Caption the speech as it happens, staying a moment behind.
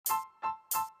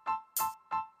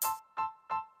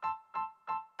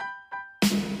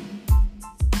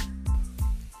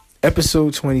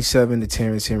Episode 27, The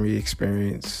Terrence Henry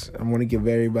Experience. I want to give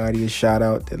everybody a shout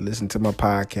out that listened to my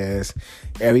podcast.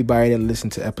 Everybody that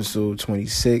listened to episode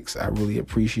 26, I really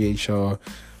appreciate y'all.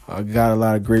 I got a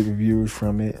lot of great reviews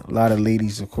from it. A lot of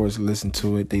ladies, of course, listened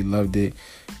to it. They loved it.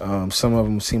 Some of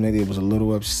them seemed like they was a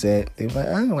little upset. They was like,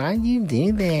 oh, why you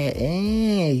did that?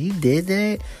 You did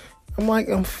that? I'm like,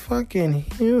 I'm fucking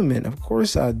human. Of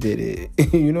course I did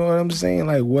it. You know what I'm saying?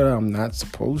 Like, what, I'm not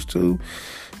supposed to?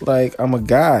 Like, I'm a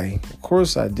guy. Of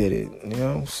course I did it. You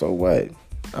know, so what?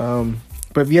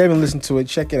 But if you haven't listened to it,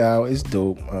 check it out. It's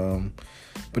dope.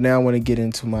 But now I want to get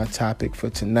into my topic for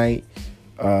tonight.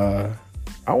 I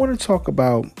want to talk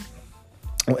about,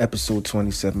 on episode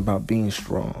 27, about being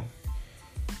strong.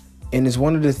 And it's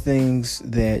one of the things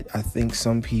that I think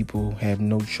some people have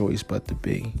no choice but to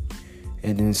be.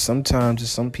 And then sometimes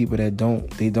there's some people that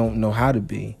don't know how to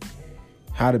be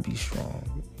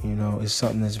strong. You know, it's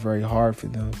something that's very hard for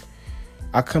them.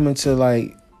 I come into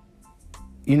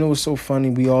it's so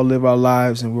funny. We all live our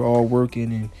lives and we're all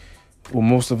working, and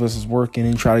most of us is working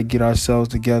and try to get ourselves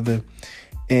together.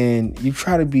 And you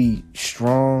try to be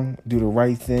strong, do the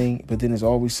right thing, but then there's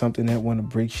always something that want to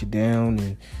break you down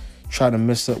and try to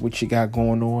mess up what you got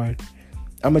going on.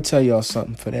 I'm going to tell y'all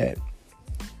something for that.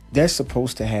 That's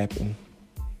supposed to happen.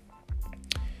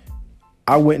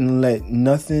 I wouldn't let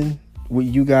nothing, what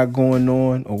you got going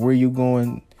on or where you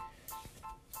going,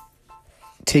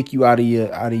 take you out of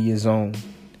your zone.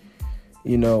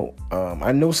 You know,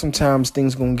 I know sometimes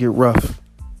things gonna get rough.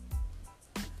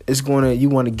 You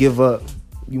want to give up,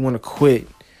 you want to quit,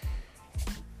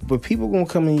 but people gonna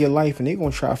come in your life and they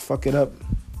gonna try to fuck it up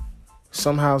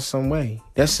somehow, some way.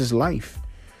 That's just life.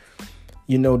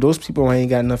 You know, those people ain't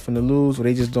got nothing to lose, or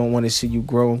they just don't want to see you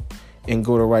grow and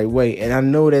go the right way. And I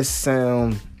know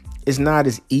that it's not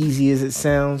as easy as it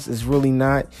sounds. It's really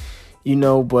not, you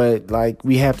know, but like,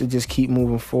 we have to just keep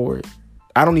moving forward.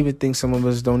 I don't even think some of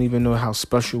us don't even know how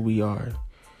special we are.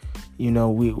 You know,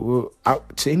 we're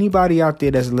out to anybody out there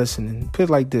that's listening, put it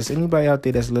like this, anybody out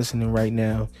there that's listening right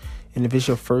now, and if it's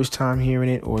your first time hearing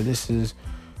it,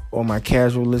 or my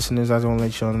casual listeners, I just want to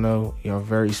let y'all know, you're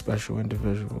very special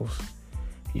individuals.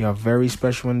 You're very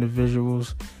special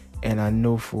individuals. And I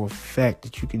know for a fact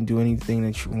that you can do anything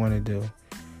that you want to do.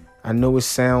 I know it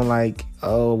sound like,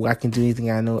 oh, I can do anything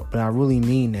I know, but I really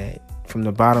mean that from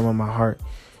the bottom of my heart.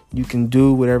 You can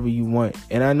do whatever you want.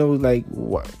 And I know, like,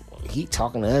 what, he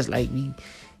talking to us like we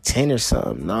 10 or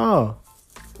something. No,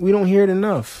 we don't hear it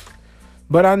enough.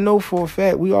 But I know for a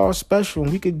fact we all special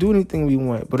and we can do anything we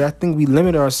want. But I think we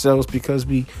limit ourselves because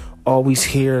we always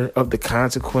hear of the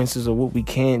consequences of what we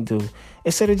can't do,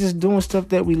 instead of just doing stuff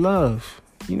that we love.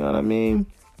 You know what I mean?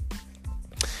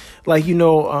 Like, you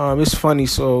know, it's funny.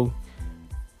 So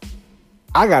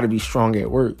I got to be strong at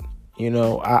work. You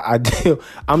know,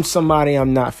 I'm somebody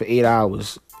I'm not for 8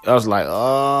 hours. I was like,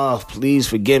 oh, please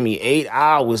forgive me. 8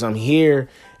 hours. I'm here.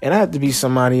 And I have to be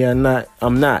somebody I'm not.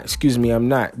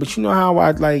 But you know how I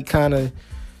like kind of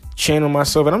channel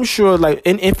myself. And I'm sure like,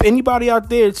 and if anybody out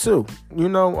there too, you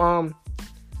know,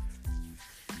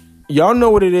 y'all know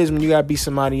what it is when you gotta be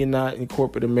somebody you're not in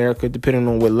corporate America, depending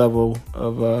on what level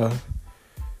of a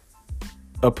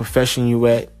profession you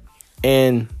at,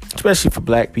 and especially for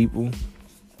black people.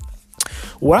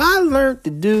 What I learned to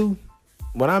do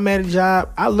when I'm at a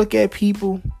job, I look at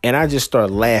people and I just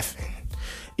start laughing.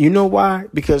 You know why?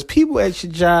 Because people at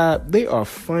your job, they are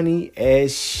funny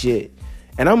as shit.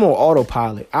 And I'm on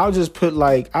autopilot. I'll just put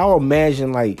I'll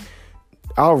imagine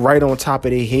I'll write on top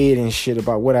of their head and shit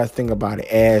about what I think about an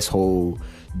asshole,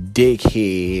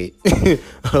 dickhead.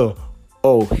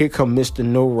 Oh, here come Mr.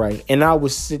 No Right. And I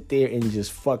would sit there and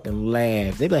just fucking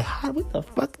laugh. They'd be like, what the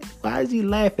fuck? Why is he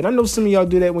laughing? I know some of y'all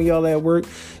do that when y'all at work.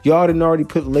 Y'all done already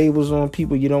put labels on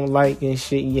people you don't like and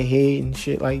shit in your head and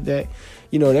shit like that.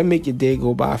 You know, that make your day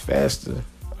go by faster.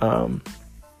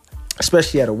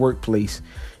 Especially at a workplace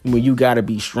where you gotta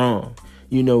be strong.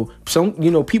 You know,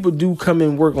 people do come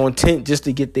and work on tent just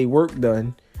to get their work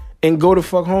done and go the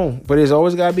fuck home. But there's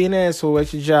always gotta be an asshole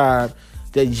at your job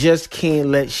that just can't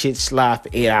let shit slide for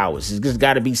 8 hours. It's just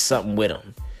gotta be something with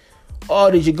them. Oh,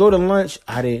 did you go to lunch?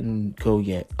 I didn't go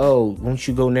yet. Oh, won't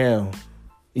you go now?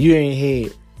 You ain't here.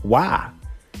 Why?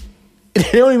 They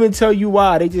don't even tell you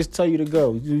why. They just tell you to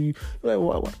go.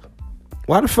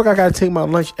 Why the fuck I gotta take my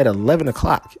lunch at 11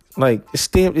 o'clock? Like, it's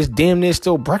damn near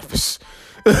still breakfast.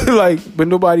 But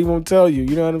nobody won't tell you.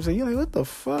 You know what I'm saying? You're like, what the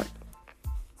fuck?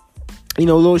 You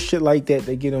know, little shit like that,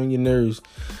 they get on your nerves.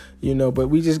 You know, but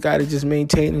we just got to just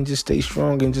maintain and just stay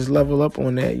strong and just level up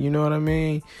on that. You know what I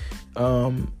mean?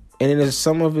 And then there's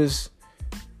some of us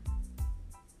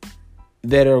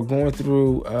that are going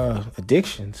through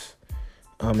addictions.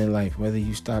 in life, whether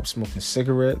you stop smoking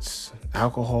cigarettes,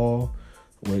 alcohol,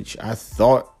 which I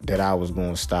thought that I was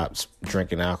going to stop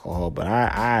drinking alcohol, but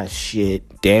I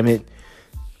shit, damn it.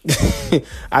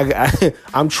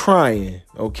 I'm trying,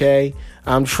 okay?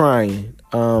 I'm trying.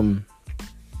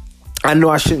 I know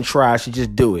I shouldn't try. I should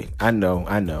just do it. I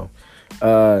know.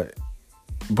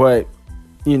 But,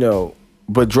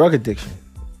 but drug addiction,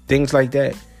 things like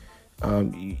that,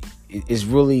 is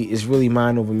really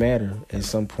mind over matter at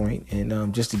some point.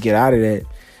 And just to get out of that,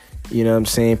 you know what I'm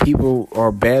saying? People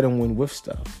are battling with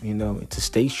stuff, to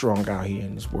stay strong out here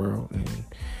in this world. And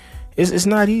it's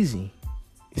not easy.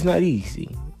 It's not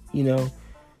easy,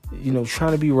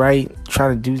 trying to be right,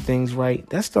 trying to do things right.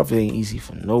 That stuff ain't easy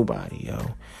for nobody,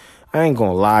 yo. I ain't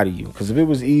gonna lie to you, because if it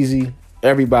was easy,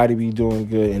 everybody be doing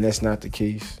good, and that's not the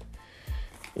case,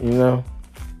 And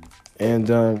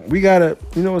we gotta,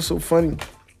 what's so funny?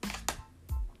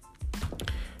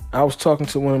 I was talking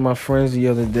to one of my friends the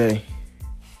other day,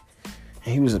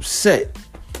 and he was upset.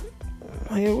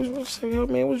 Like, what's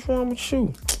wrong with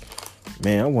you?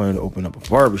 Man, I wanted to open up a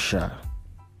barbershop.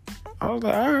 I was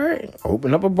like, all right,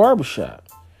 open up a barbershop.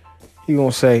 He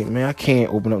gonna say, man, I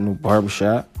can't open up no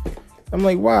barbershop. I'm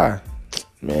like, why?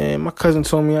 Man, my cousin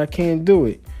told me I can't do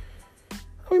it.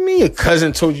 What do you mean your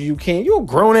cousin told you can't? You a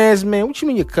grown ass man. What you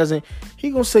mean your cousin?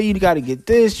 He gonna say you gotta get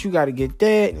this, you gotta get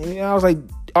that. And I was like,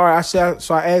 all right. So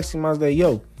I asked him, I was like,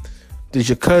 yo, does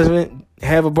your cousin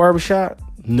have a barbershop?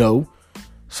 No.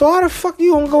 So how the fuck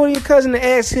you gonna go to your cousin and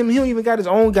ask him? He don't even got his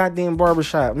own goddamn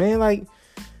barbershop, man. Like,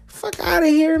 fuck out of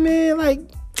here, man. Like,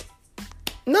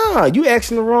 nah, you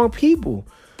asking the wrong people.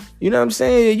 You know what I'm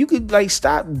saying? You could,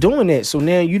 stop doing that. So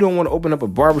now you don't want to open up a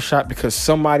barbershop because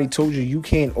somebody told you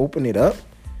can't open it up.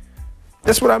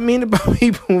 That's what I mean about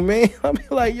people, man. I mean,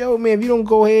 like, yo, man, if you don't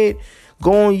go ahead,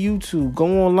 go on YouTube, go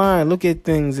online, look at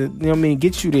things that,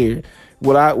 get you there.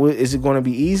 Is it going to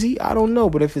be easy? I don't know.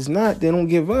 But if it's not, then don't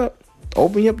give up.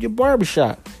 Open up your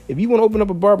barbershop. If you want to open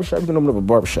up a barbershop, you can open up a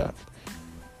barbershop.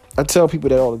 I tell people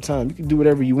that all the time. You can do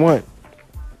whatever you want.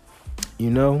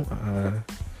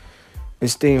 And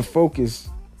staying focused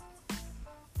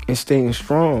and staying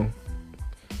strong.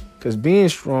 Because being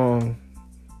strong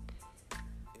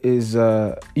is,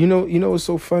 what's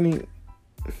so funny?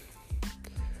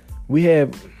 We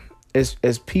have,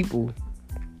 as people,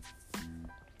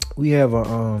 we have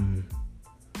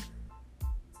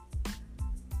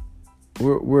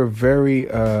we're very,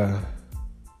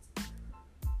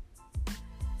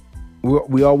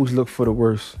 we always look for the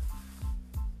worst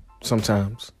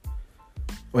sometimes.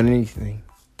 On anything.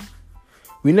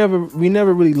 We never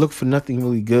really look for nothing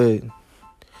really good.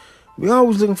 We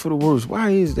always looking for the worst. Why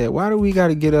is that? Why do we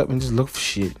gotta get up and just look for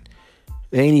shit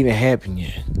that ain't even happened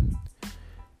yet?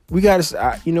 We gotta,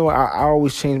 I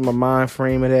always change my mind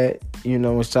frame of that,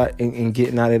 and start and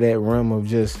getting out of that realm of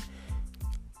just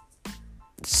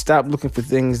stop looking for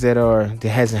things that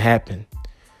hasn't happened.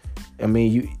 I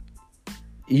mean,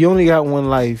 you only got one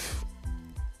life,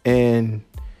 and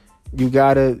you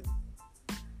gotta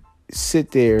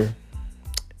sit there,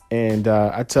 and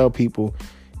I tell people,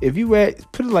 if you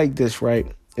put it like this, right?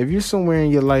 If you're somewhere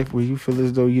in your life where you feel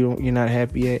as though you're not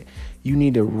happy yet, you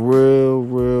need a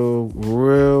real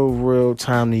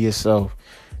time to yourself.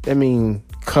 That means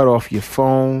cut off your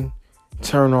phone,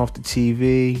 turn off the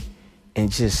TV,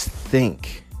 and just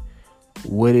think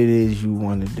what it is you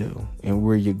want to do and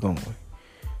where you're going.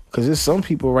 Because there's some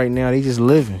people right now, they just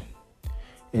living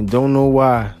and don't know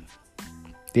why.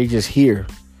 They just here.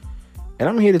 And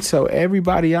I'm here to tell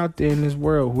everybody out there in this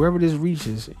world, whoever this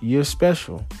reaches, you're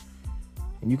special.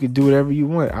 And you can do whatever you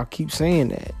want. I'll keep saying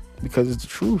that because it's the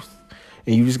truth.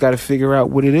 And you just got to figure out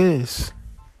what it is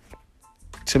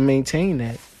to maintain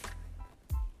that.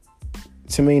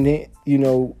 To maintain,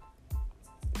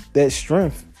 that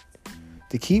strength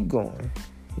to keep going,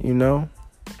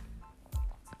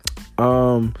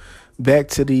 Back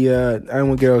to the, I don't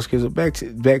want to get all scheduled. Back to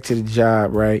the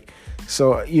job, right?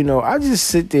 So, I just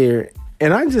sit there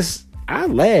and I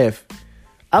laugh.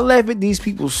 I laugh at these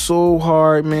people so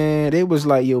hard, man. They was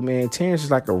like, yo, man, Terrence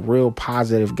is like a real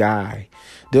positive guy.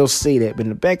 They'll say that. But in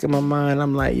the back of my mind,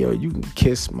 I'm like, yo, you can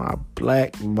kiss my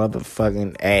black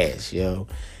motherfucking ass, yo.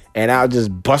 And I'll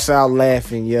just bust out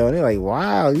laughing, yo. And they're like,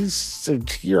 wow,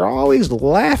 you're always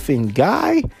laughing,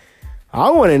 guy. I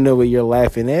want to know what you're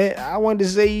laughing at. I want to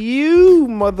say, you,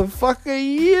 motherfucker,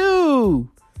 you.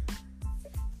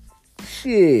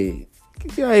 Shit.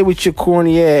 Get out here with your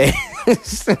corny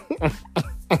ass.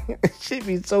 Shit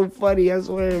be so funny, I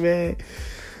swear, man.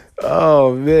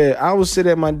 Oh, man. I would sit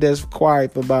at my desk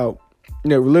quiet for about,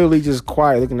 literally just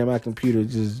quiet, looking at my computer,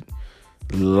 just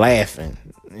laughing.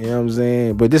 You know what I'm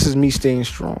saying? But this is me staying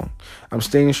strong. I'm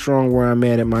staying strong where I'm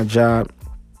at my job,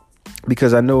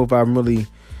 because I know if I'm really,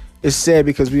 it's sad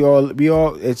because we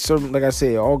all, it's certain, like I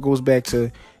said, it all goes back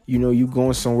to, you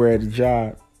going somewhere at a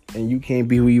job and you can't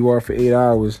be who you are for 8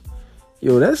 hours.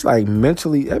 Yo, that's like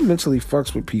mentally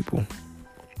fucks with people.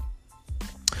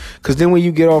 Cause then when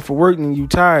you get off of work and you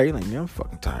tired, you're like, man, I'm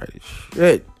fucking tired as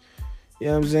shit. You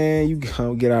know what I'm saying? You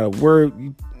get out of work,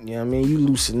 you know what I mean? You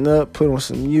loosen up, put on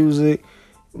some music,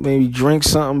 maybe drink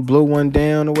something, blow one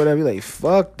down or whatever. You're like,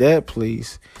 fuck that,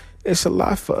 please. It's a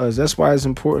lot for us. That's why it's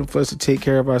important for us to take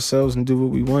care of ourselves and do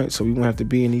what we want, so we won't have to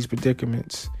be in these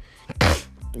predicaments.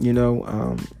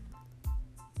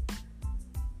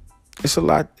 It's a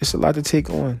lot to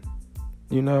take on.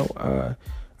 I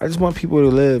just want people to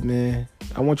live, man.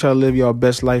 I want y'all to live your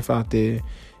best life out there,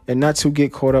 and not to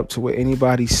get caught up to what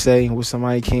anybody say and what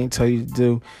somebody can't tell you to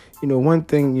do. One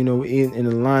thing, in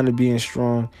the line of being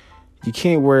strong, you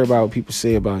can't worry about what people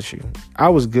say about you. I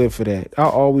was good for that. I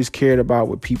always cared about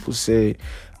what people said.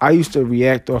 I used to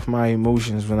react off my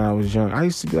emotions when I was young. I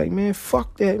used to be like, man,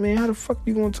 fuck that, man. How the fuck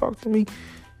you gonna talk to me?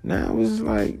 Now I was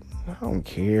like, I don't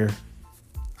care.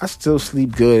 I still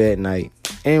sleep good at night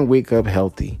and wake up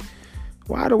healthy.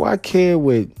 Why do I care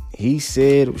what he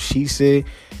said or she said?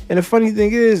 And the funny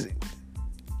thing is,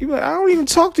 you're like, I don't even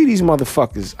talk to these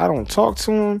motherfuckers. I don't talk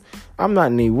to them. I'm not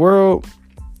in their world.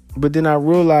 But then I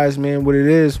realized, man, what it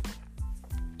is,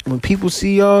 when people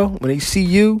see y'all, when they see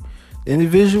you, the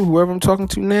individual, whoever I'm talking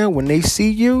to now, when they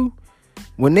see you,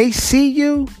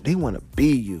 they want to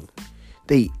be you.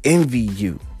 They envy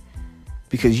you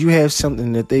because you have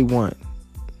something that they want.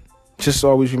 Just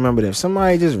always remember that. If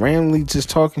somebody just randomly just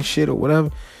talking shit or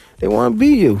whatever, they want to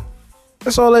be you.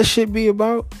 That's all that shit be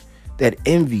about. That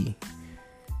envy.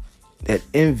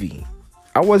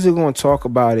 I wasn't going to talk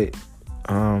about it.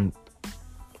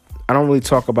 I don't really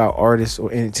talk about artists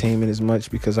or entertainment as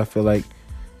much because I feel like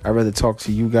I'd rather talk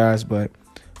to you guys, but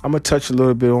I'm going to touch a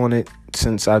little bit on it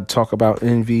since I talk about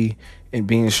envy and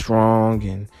being strong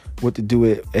and what to do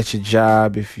at your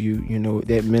job if you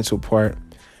that mental part.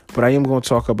 But I am going to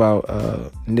talk about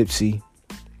Nipsey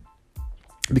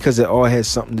because it all has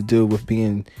something to do with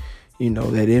being,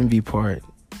 that envy part.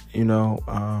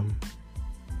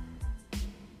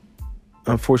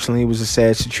 Unfortunately, it was a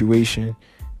sad situation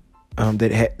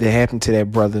that happened to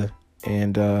that brother,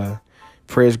 and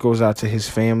prayers goes out to his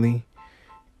family,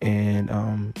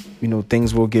 and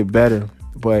things will get better.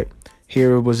 But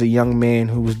here it was a young man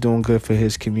who was doing good for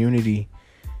his community,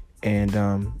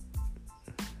 and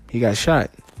he got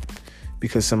shot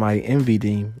because somebody envied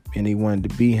him and they wanted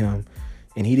to be him,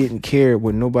 and he didn't care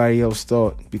what nobody else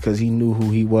thought because he knew who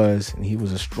he was, and he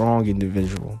was a strong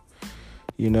individual.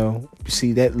 You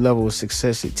see, that level of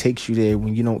success, it takes you there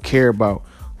when you don't care about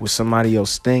what somebody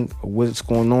else think or what's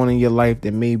going on in your life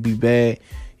that may be bad.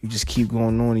 You just keep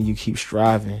going on and you keep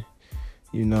striving,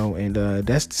 and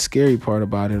that's the scary part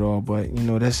about it all. But,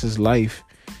 that's just life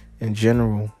in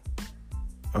general.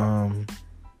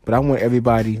 But I want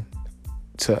everybody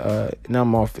to, now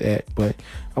I'm off that, but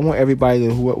I want everybody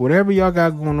to, whatever y'all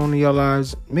got going on in your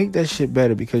lives, make that shit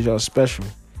better because y'all special.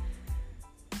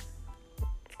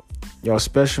 Y'all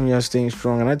special and y'all staying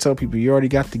strong. And I tell people, you already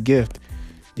got the gift.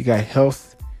 You got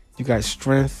health, you got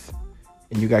strength,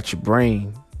 and you got your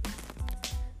brain.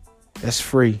 That's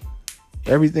free.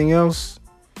 Everything else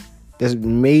that's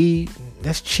made,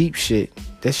 that's cheap shit.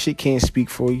 That shit can't speak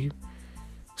for you.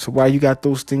 So while you got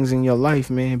those things in your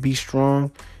life, man, be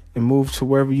strong and move to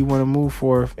wherever you want to move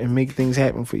for and make things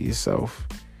happen for yourself.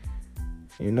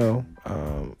 I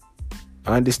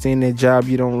understand that job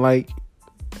you don't like.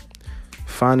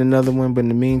 Find another one, but in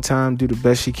the meantime, do the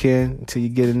best you can until you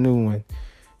get a new one.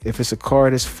 If it's a car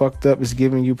that's fucked up, it's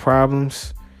giving you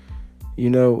problems,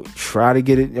 try to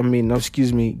get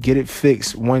it, get it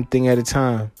fixed one thing at a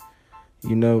time.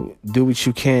 Do what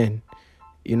you can.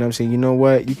 You know what I'm saying? You know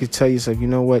what? You can tell yourself,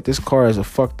 this car is a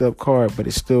fucked up car, but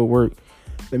it still worked.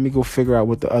 Let me go figure out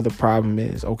what the other problem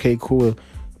is. Okay, cool.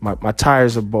 My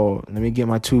tires are bald. Let me get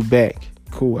my 2 back.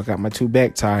 Cool, I got my 2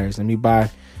 back tires. Let me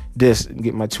buy this and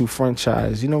get my 2 front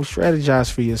tires. Strategize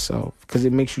for yourself because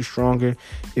it makes you stronger.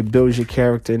 It builds your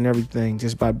character and everything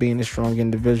just by being a strong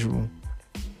individual.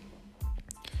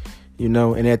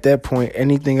 And at that point,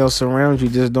 anything else around you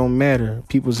just don't matter.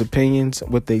 People's opinions,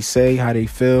 what they say, how they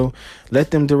feel,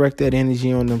 let them direct that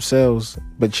energy on themselves.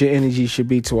 But your energy should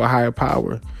be to a higher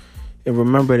power. And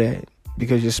remember that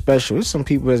because you're special. There's some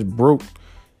people that's broke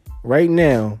right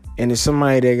now, and there's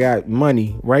somebody that got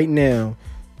money right now.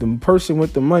 The person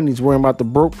with the money is worrying about the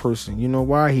broke person. You know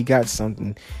why? He got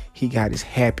something. He got his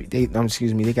they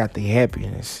got the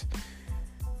happiness.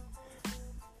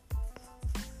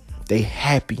 They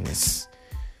happiness.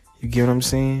 You get what I'm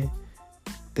saying?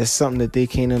 That's something that they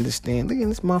can't understand. Look at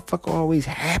this motherfucker always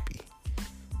happy.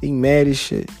 They mad as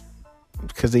shit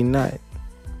because they not.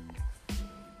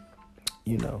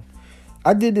 You know,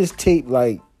 I did this tape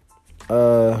like,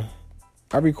 I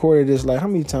recorded this like, how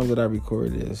many times did I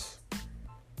record this?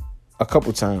 A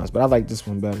couple times, but I like this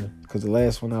one better because the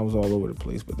last one I was all over the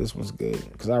place, but this one's good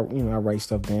because I write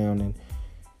stuff down and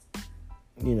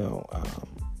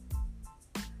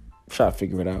try to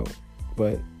figure it out.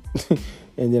 But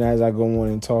and then as I go on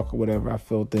and talk or whatever, I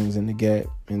fill things in the gap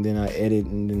and then I edit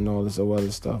and then all this other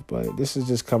stuff. But this is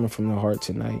just coming from the heart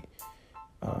tonight.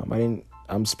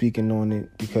 I'm speaking on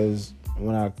it because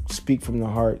when I speak from the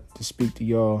heart to speak to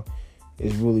y'all,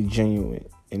 it's really genuine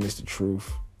and it's the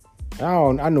truth.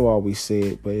 I know I always say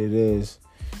it, but it is.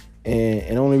 And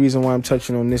the only reason why I'm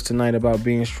touching on this tonight about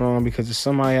being strong, because there's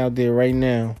somebody out there right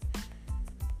now,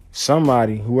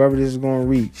 whoever this is going to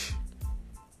reach,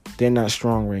 they're not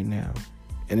strong right now.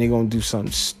 And they're going to do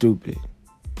something stupid.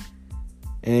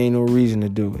 And ain't no reason to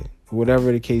do it.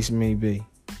 Whatever the case may be.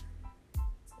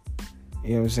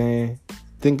 You know what I'm saying?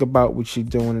 Think about what you're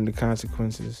doing and the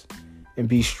consequences. And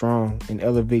be strong and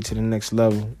elevate to the next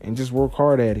level. And just work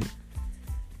hard at it.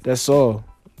 That's all.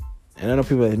 And I know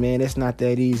people are like, man, that's not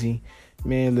that easy.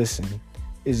 Man, listen,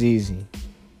 it's easy.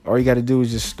 All you got to do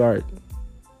is just start.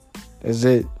 That's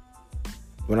it.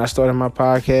 When I started my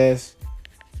podcast,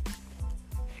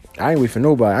 I ain't wait for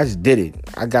nobody. I just did it.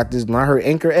 I got this. When I heard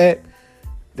Anchor app,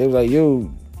 they was like,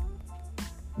 yo,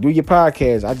 do your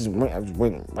podcast. I just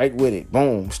went right with it.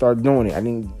 Boom. Started doing it.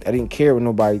 I didn't care what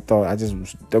nobody thought. I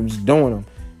was doing them.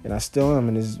 And I still am.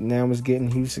 And now it's getting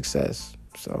huge success.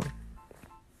 So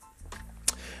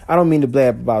I don't mean to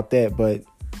blab about that, but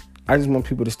I just want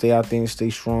people to stay out there and stay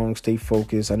strong, stay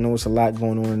focused. I know it's a lot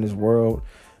going on in this world.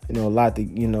 A lot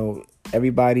that,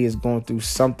 everybody is going through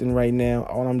something right now.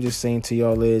 All I'm just saying to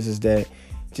y'all is that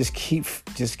just keep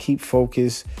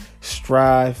focused,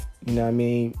 strive. You know what I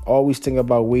mean? Always think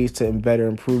about ways to better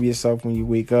improve yourself when you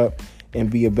wake up and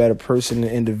be a better person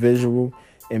and individual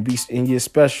and you're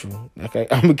special. Okay,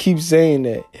 I'm gonna keep saying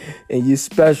that. And you're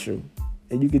special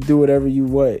and you can do whatever you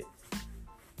want.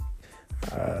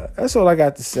 That's all I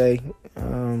got to say.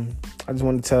 I just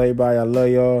want to tell everybody I love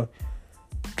y'all.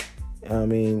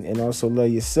 And also love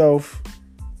yourself.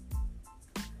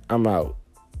 I'm out.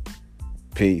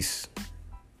 Peace.